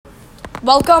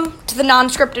Welcome to the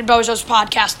Non-Scripted Bozos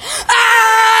podcast.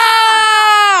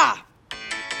 Ah!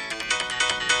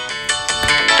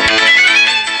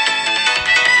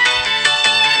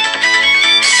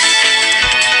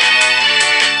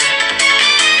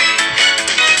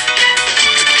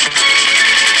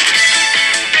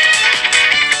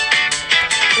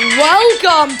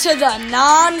 Welcome to the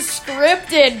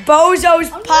Non-Scripted Bozos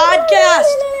podcast.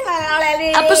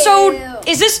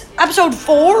 Is this episode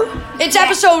 4? It's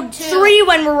episode 3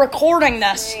 when we're recording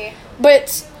this.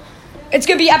 But it's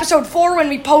going to be episode 4 when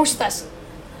we post this.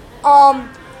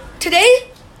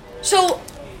 Today,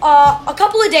 a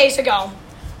couple of days ago,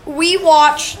 we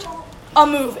watched a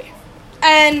movie.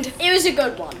 And it was a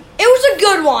good one. It was a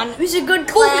good one. It was a good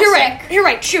classic. Oh, you're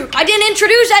right. Shoot. I didn't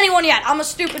introduce anyone yet. I'm a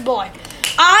stupid boy.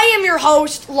 I am your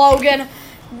host, Logan.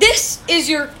 This is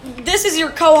your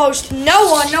co-host,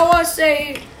 Noah. Noah,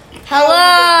 say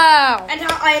hello.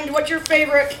 And what your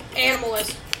favorite animal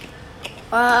is?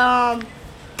 A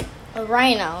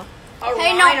rhino.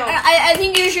 Rhino. No, I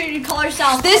think you should call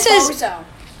yourself bozo.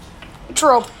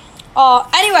 True.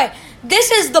 Anyway,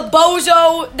 this is the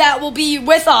bozo that will be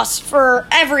with us for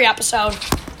every episode.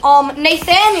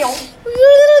 Nathaniel.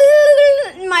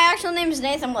 My actual name is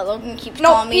Nathan, but Logan keeps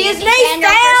No, calling me. he is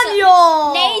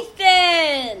Nathaniel.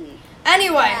 Nathan.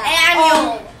 Anyway.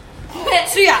 Annual.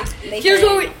 So yeah, here's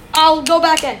what I'll go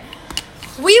back in.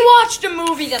 We watched a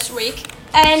movie this week,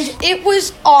 and it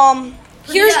was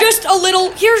here's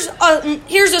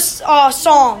a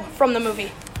song from the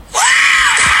movie.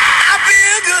 I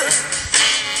feel good.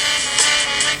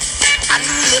 I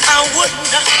knew that I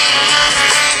wouldn't.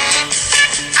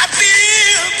 I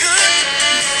feel good.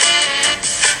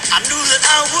 I knew that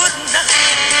I wouldn't.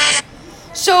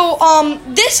 So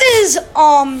this is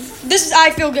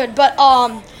I feel good, but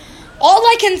all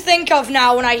I can think of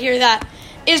now when I hear that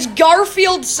is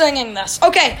Garfield singing this.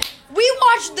 Okay, we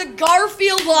watched the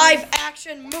Garfield live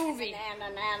action movie.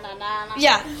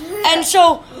 Yeah, and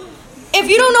so if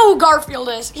you don't know who Garfield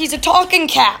is, he's a talking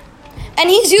cat, and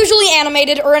he's usually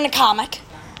animated or in a comic,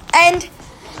 and it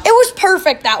was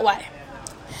perfect that way.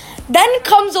 Then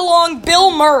comes along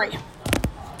Bill Murray.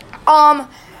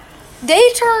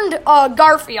 They turned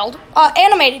Garfield,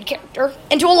 animated character,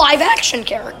 into a live action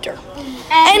character.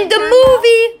 And the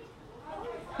movie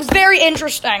was very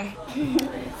interesting.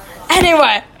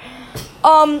 Anyway,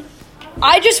 the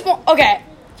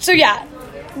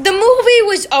movie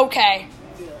was okay.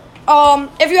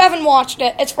 If you haven't watched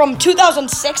it, it's from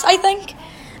 2006, I think.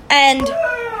 And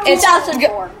it's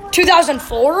 2004.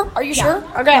 2004? Are you sure?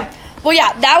 Okay. Well,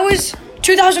 yeah, that was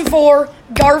 2004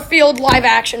 Garfield live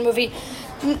action movie.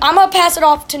 I'm going to pass it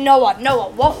off to Noah. Noah,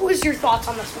 what was your thoughts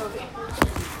on this movie?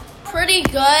 Pretty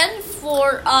good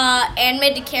for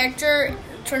animated character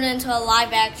turned into a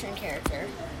live action character.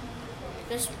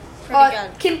 Just pretty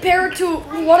good. Compared to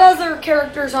what other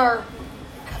characters are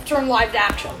turned live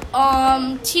action?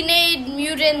 Teenage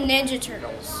Mutant Ninja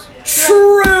Turtles.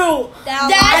 True.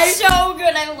 That's so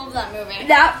good. I love that movie.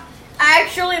 I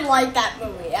actually like that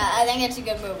movie. I think it's a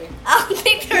good movie. I don't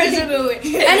think there is a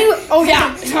movie. Anyway,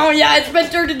 it's been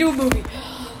turned into a movie.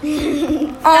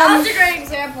 That was a great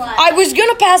example. I was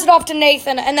gonna pass it off to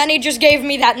Nathan, and then he just gave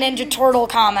me that Ninja Turtle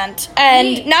comment, and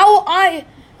he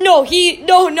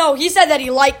said that he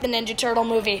liked the Ninja Turtle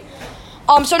movie.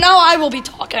 So now I will be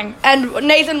talking, and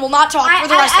Nathan will not talk for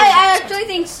the rest of the I episode. actually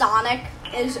think Sonic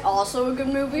is also a good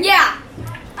movie. Yeah.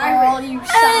 All you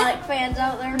Sonic fans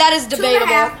out there. That is debatable.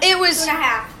 2.5. It was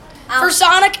 2.5. for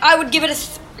Sonic. I would give it a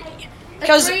 3.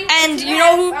 Because you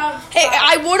know who? Hey,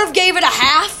 I would have gave it a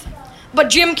half, but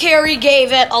Jim Carrey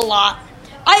gave it a lot.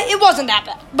 It wasn't that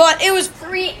bad, but it was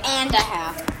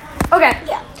 3.5. okay.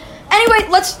 Yeah. Anyway,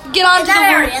 let's get on to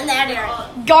the In that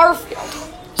area. Garfield.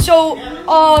 So,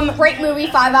 great movie,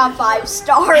 5 out of 5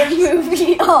 star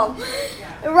movie.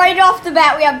 Right off the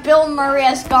bat, we have Bill Murray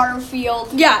as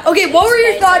Garfield. yeah. Okay, what were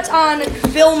your thoughts on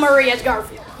Bill Murray as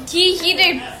Garfield? He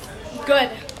did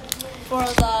good for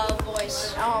the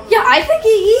voice. Yeah, I think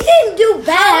he didn't do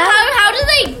bad. How did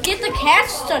they get the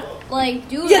cast to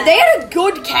do that? Yeah, they had a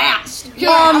good cast.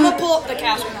 I'm gonna pull up the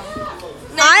cast right now.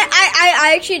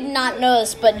 I actually did not know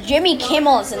this, but Jimmy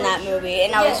Kimmel is in that movie,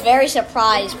 and I was very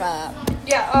surprised by that.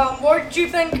 Yeah. What did you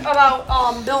think about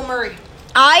Bill Murray?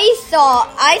 I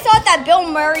thought that Bill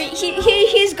Murray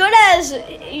he's good as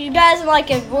you guys like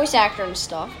a voice actor and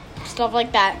stuff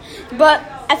like that. But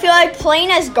I feel like playing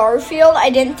as Garfield, I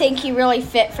didn't think he really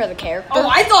fit for the character. Oh,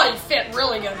 I thought he fit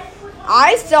really good.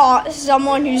 I thought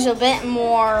someone who's a bit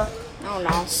more, I don't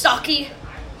know, Sucky.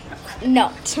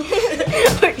 No.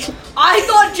 I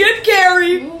thought Jim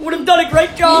Carrey would have done a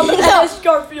great job as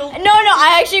Garfield. No,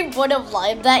 I actually would have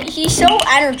liked that. He's so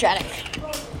energetic.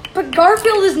 But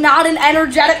Garfield is not an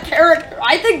energetic character.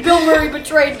 I think Bill Murray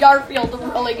betrayed Garfield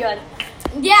really good.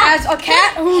 Yeah. As a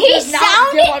cat who he does not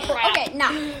sounded, give a crap. Okay,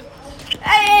 now.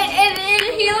 And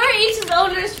Healer eats his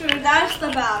owner's food. That's the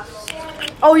best.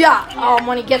 Oh yeah.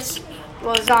 When he gets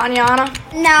lasagna on him.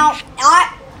 Now,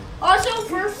 Also,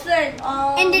 first thing.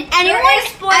 and did There anyone... is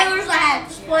spoilers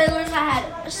ahead. Spoilers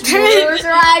ahead. Spoilers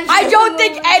are ahead. I don't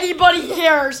think anybody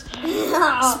cares.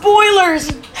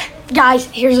 Spoilers. Guys,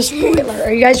 here's a spoiler.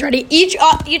 Are you guys ready? Each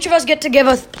of us get to give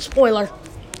a spoiler.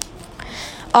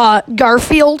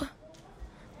 Garfield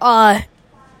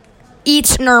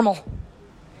eats normal.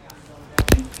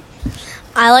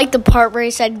 I like the part where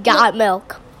he said, got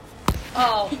milk.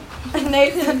 Oh.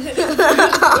 Nathan.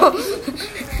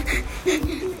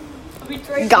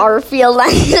 Garfield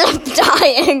ended up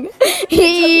dying.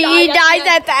 He dies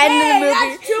at the end of the movie.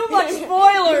 That's too much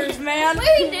spoilers, man.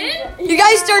 Wait, he did? You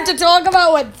guys start to talk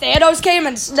about when Thanos came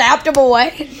and snapped him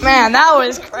away? Man, that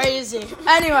was crazy.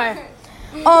 Anyway.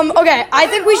 Okay, I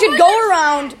think we should go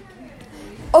around.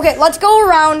 Okay, let's go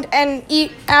around and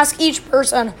ask each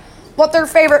person what their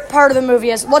favorite part of the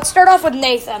movie is. Let's start off with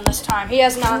Nathan this time. He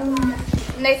has not.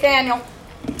 Nathaniel.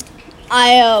 I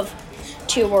have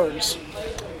 2 words.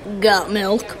 Got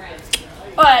milk.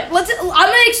 Alright, I'm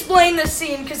gonna explain this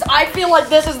scene because I feel like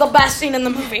this is the best scene in the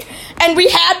movie. And we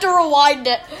had to rewind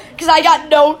it because I got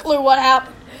no clue what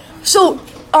happened. So,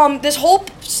 this whole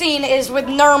scene is with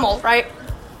Normal, right?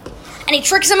 And he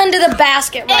tricks him into the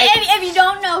basket, right? If you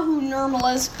don't know who Normal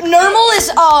is, Normal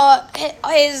is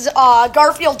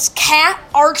Garfield's cat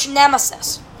arch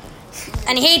nemesis.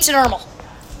 And he hates Normal.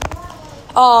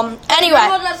 Anyway.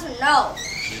 Normal doesn't know.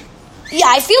 Yeah,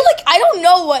 I feel like I don't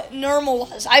know what Normal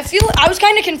was. I was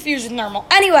kind of confused with Normal.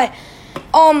 Anyway,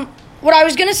 what I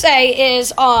was gonna say is,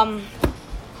 so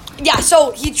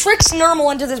he tricks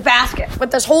Normal into this basket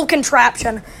with this whole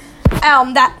contraption,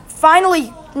 that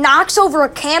finally knocks over a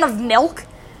can of milk,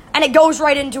 and it goes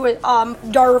right into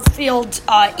Garfield's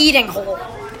eating hole,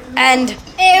 and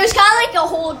it was kind of like a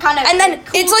whole kind of. and then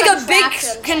cool it's like a big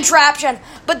contraption.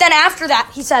 But then after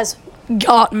that, he says,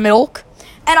 "Got milk."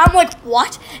 And I'm like,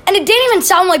 what? And it didn't even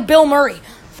sound like Bill Murray.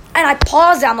 And I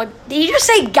paused it. I'm like, did he just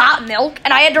say got milk?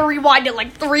 And I had to rewind it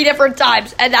like 3 different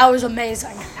times. And that was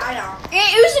amazing. I know. It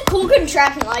was a cool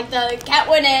contraption. Like the cat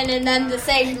went in and then the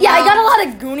thing. Yeah, I got a lot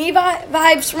of Goonie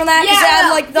vibes from that. Because it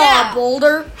had like the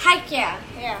boulder. Heck yeah.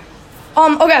 Yeah.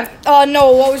 Okay.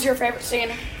 Noah, what was your favorite scene?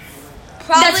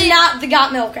 Probably. That's not the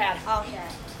got milk ad. Okay.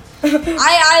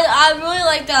 I really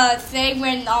like the thing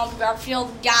when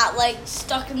Garfield got like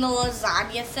stuck in the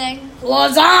lasagna thing.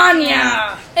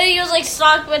 Lasagna! And he was like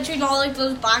stuck between all like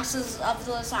those boxes of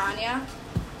the lasagna.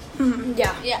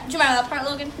 Yeah. Yeah. Do you remember that part,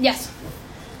 Logan? Yes.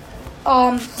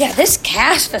 Yeah, this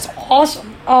cast is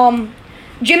awesome.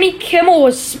 Jimmy Kimmel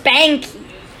was Spanky.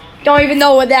 Don't even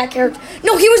know what that character.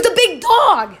 No, he was the big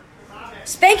dog.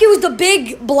 Spanky was the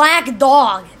big black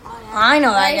dog. I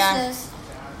know that guy. Racist.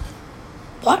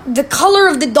 What? The color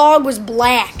of the dog was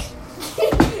black.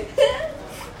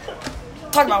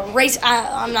 Talk about race.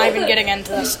 I'm not even getting into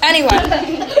this. Anyway.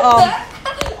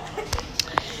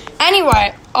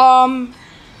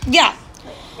 Yeah.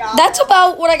 That's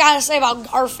about what I gotta say about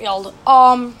Garfield.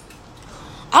 I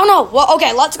don't know. Well,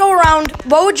 okay, let's go around.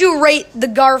 What would you rate the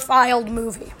Garfield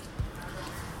movie?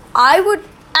 I would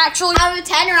actually. Out of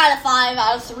 10 or out of 5?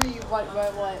 Out of 3? What?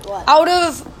 Out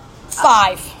of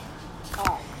 5.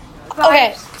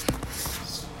 Okay.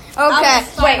 Okay.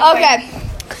 Wait. Okay.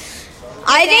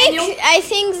 I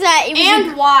think that it was.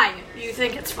 And why do you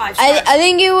think it's 5 stars? I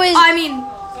think it was. I mean,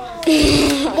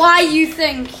 why you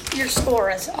think your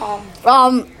score is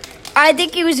I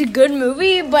think it was a good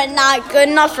movie, but not good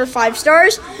enough for 5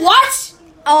 stars. What?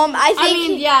 I think. I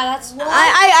mean, yeah, that's.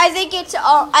 I think it's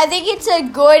a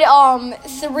good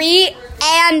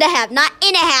 3.5, not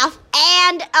in a half,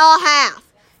 and a half.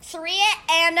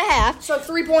 3.5. So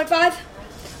 3.5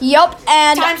 Yep,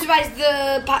 and times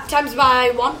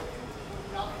by 1.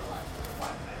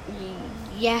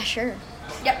 yeah, sure.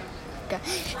 Yep. Okay.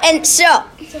 And so,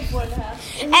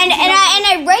 and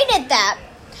I rated that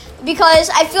because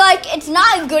I feel like it's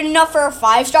not good enough for a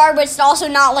 5-star, but it's also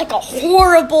not like a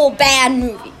horrible bad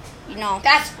movie, you know.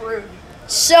 That's rude.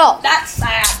 So That's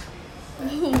sad.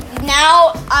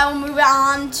 now I will move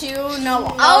on to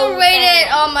Noah. I'll rate it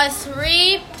a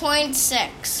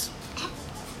 3.6.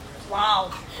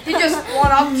 Wow. He just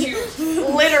one-upped you.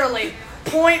 Literally.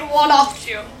 0.1 upped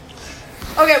you.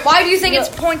 Okay, why do you think it's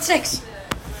 0.6?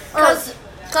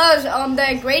 Because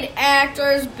they're great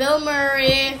actors, Bill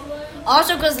Murray.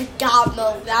 Also because the God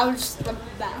Mode, that was the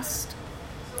best.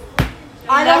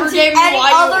 I don't never see gave you any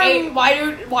why other- you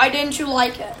ate. Why didn't you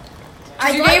like it?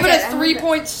 You gave it a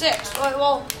 3.6.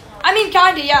 Well, I mean,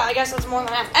 kinda, yeah. I guess that's more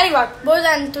than half. Anyway. More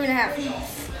than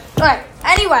 3.5. Alright,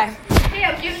 anyway. Hey,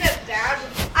 I'm giving it down.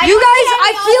 I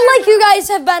feel like you guys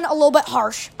have been a little bit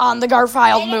harsh on the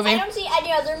Garfield movie. I don't see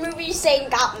any other movies saying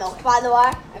got milk, by the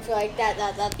way. I feel like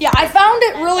that. Yeah, I found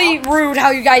it really rude how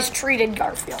you guys treated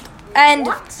Garfield. And,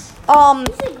 He's a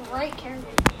great character.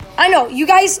 I know, you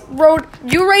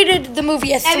rated the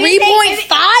movie a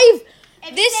 3.5?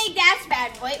 If you say that's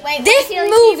bad, wait. This till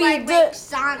you see movie, my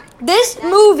Sonic. This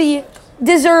movie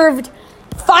deserved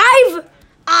 5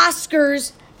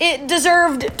 Oscars. It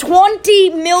deserved 20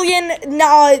 million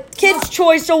Kids'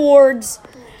 Choice Awards.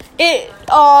 It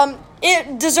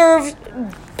deserved.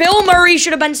 Bill Murray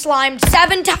should have been slimed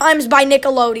 7 times by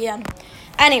Nickelodeon.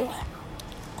 Anyway,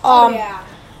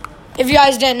 if you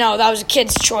guys didn't know, that was a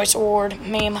Kids' Choice Award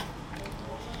meme.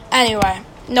 Anyway,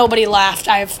 nobody laughed.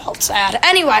 I felt sad.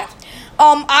 Anyway,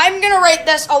 I'm gonna rate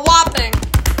this a whopping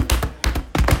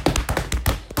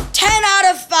 10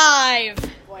 out of 5.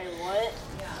 Wait, what?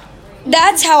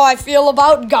 That's how I feel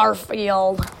about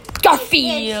Garfield.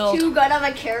 Garfield. It's too good of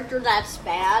a character that's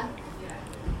bad.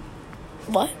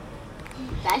 What?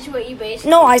 That's what you basically.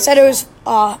 No, I said it was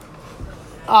 10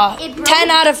 10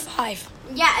 out of 5.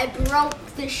 Yeah, it broke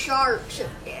the shark.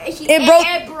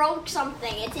 It broke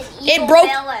something. It's an evil broke-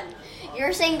 villain.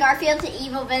 You're saying Garfield's an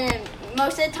evil villain.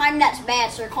 Most of the time, that's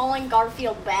bad. So you're calling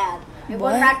Garfield bad. I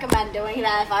What? wouldn't recommend doing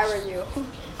that if I were you.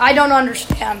 I don't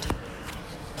understand.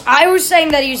 I was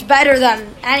saying that he's better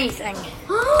than anything.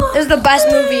 This is the best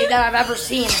movie that I've ever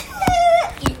seen.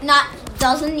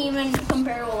 Doesn't even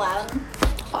compare to Aladdin.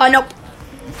 Nope.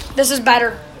 This is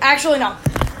better. Actually, no.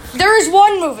 There is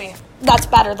one movie that's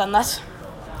better than this.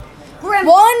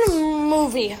 One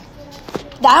movie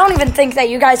that I don't even think that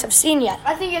you guys have seen yet.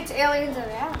 I think it's Aliens in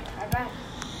the Attic. I bet.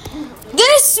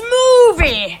 This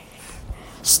movie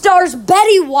stars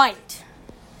Betty White,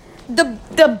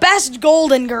 the best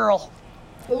Golden Girl.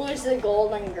 Who is the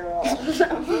Golden Girl?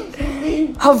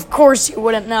 Of course you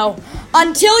wouldn't know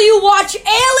until you watch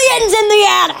Aliens in the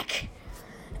Attic.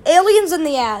 Aliens in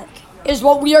the Attic is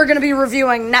what we are going to be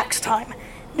reviewing next time.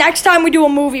 Next time we do a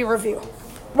movie review,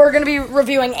 we're going to be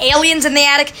reviewing Aliens in the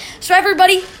Attic. So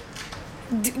everybody,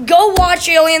 go watch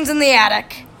Aliens in the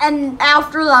Attic. And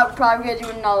after that, we're probably going to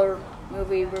do another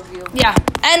movie review. Yeah,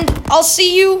 and I'll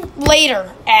see you later,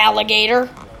 alligator.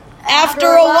 After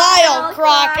a while,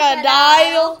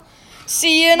 crocodile.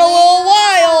 See you in a little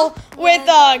while with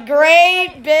a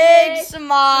great big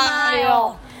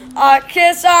smile. A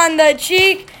kiss on the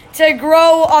cheek to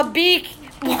grow a beak.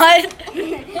 What?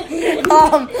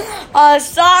 A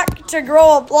sock to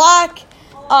grow a block.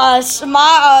 A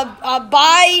smile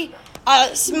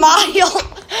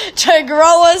to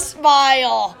grow a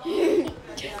smile.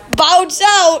 Bouts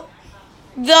out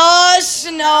the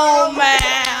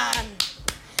snowman.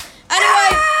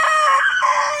 Anyway,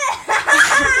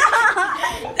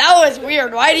 that was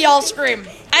weird. Why do y'all scream?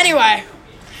 Anyway.